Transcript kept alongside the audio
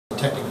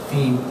protecting the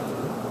theme.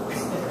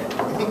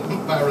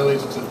 My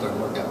relationships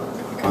don't work out.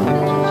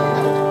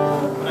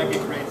 But I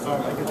get great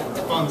songs. I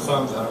get fun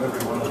songs out of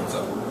every one of them.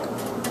 So,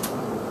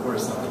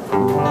 where's something?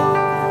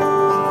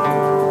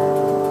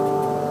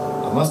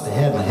 I must have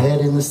had my head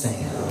in the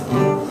sand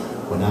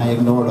when I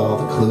ignored all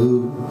the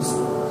clues,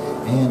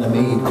 and I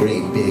made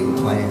great big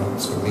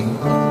plans for me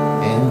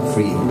and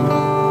for you.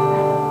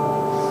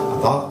 I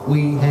thought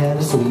we had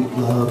a sweet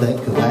love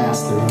that could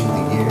last through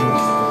the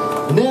years.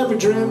 I never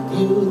dreamt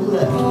you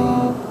left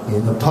me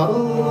in a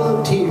puddle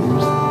of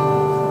tears.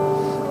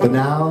 But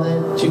now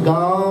that you're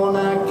gone,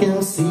 I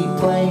can see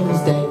plain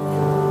as day.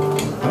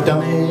 I've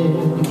done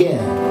it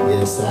again.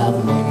 Yes,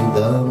 I've made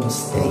the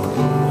mistake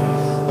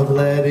of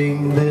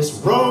letting this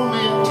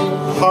romantic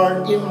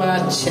heart in my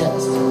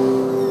chest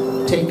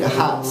take a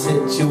hot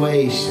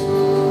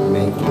situation,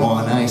 make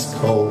one ice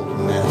cold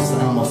mess.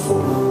 I'm a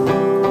fool.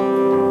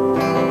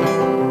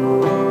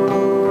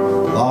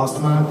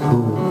 Lost my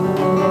cool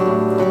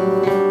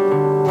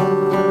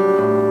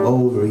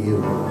over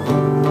you.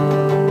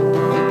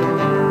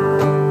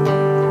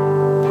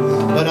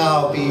 But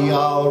I'll be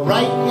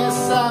alright,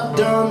 yes, I've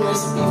done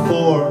this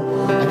before.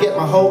 I get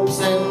my hopes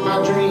and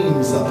my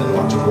dreams up and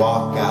watch it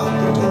walk out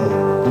the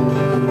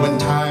door. When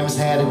time's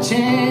had a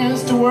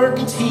chance to work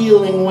its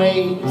healing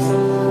ways,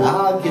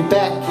 I'll get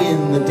back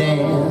in the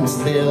dance,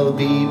 there'll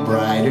be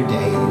brighter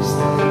days.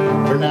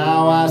 For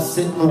now I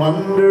sit and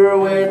wonder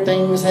where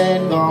things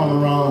had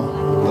gone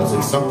wrong. Was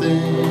it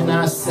something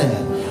I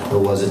said, or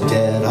was it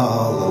dead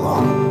all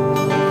along?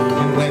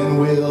 And when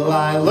will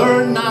I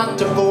learn not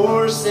to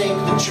forsake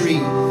the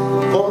tree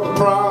for the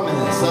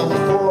promise of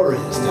a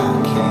forest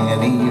I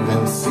can't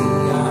even see?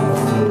 I'm a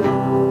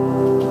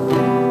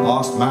fool,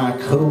 lost my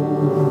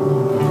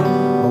cool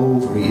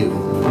over you.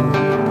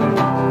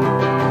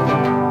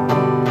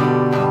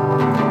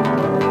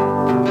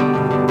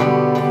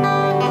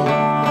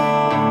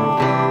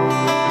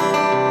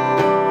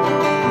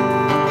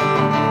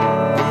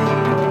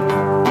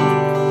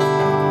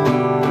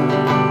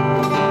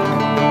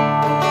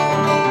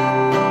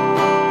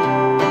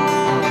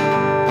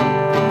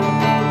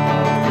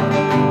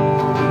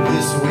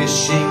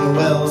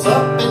 Wells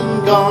up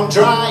and gone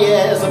dry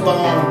as a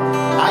bone.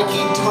 I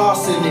keep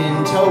tossing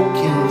in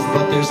tokens,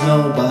 but there's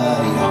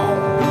nobody home.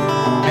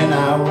 And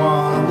I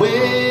wanna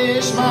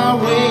wish my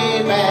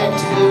way back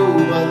to you,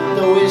 but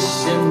the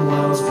wishing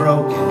well's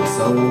broken,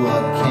 so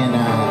what can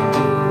I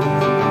do?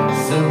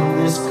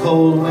 Soon this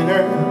cold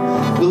winter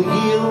will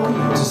yield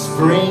to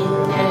spring,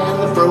 and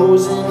the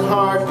frozen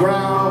hard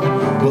ground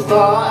will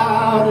thaw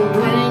out and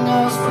bring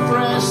us the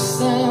fresh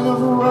scent of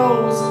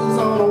roses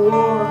on a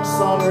warm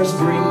summer's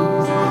breeze.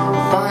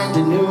 Find a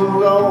new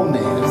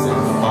romance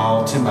and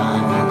fall to my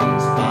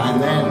knees.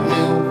 Find that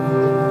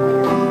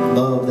new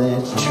love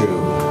that's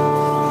true.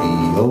 Be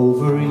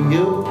over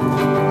you.